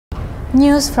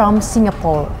News from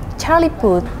Singapore. Charlie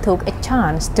Puth took a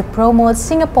chance to promote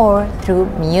Singapore through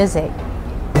music.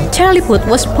 Charlie Puth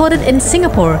was spotted in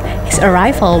Singapore. His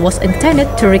arrival was intended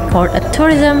to record a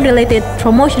tourism-related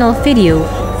promotional video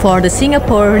for the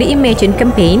SingapoReimagine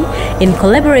campaign in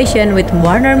collaboration with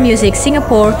Warner Music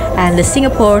Singapore and the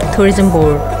Singapore Tourism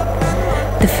Board.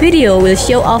 The video will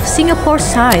show off Singapore's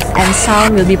sight and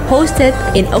sound will be posted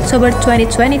in October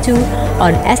 2022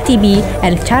 on STB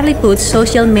and Charlie Puth's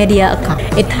social media account.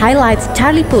 It highlights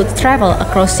Charlie Puth's travel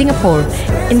across Singapore,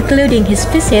 including his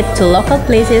visit to local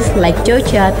places like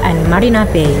Jogja and Marina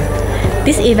Bay.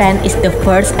 This event is the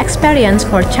first experience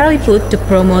for Charlie Puth to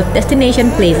promote destination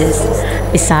places.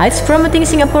 Besides promoting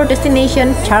Singapore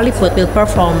destination, Charlie Puth will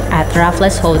perform at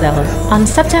Raffles Hotel. On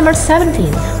September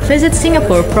 17, Visit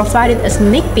Singapore provided a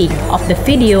sneak peek of the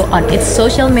video on its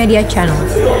social media channel.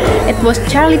 It was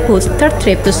Charlie Puth's third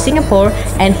trip to Singapore,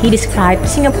 and he described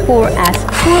Singapore as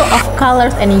full of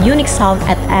colors and unique sound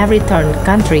at every turn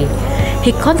country.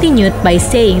 He continued by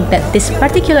saying that this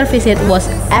particular visit was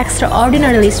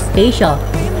extraordinarily special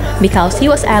because he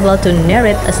was able to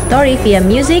narrate a story via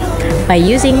music by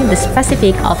using the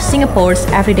specifics of Singapore's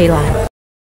everyday life.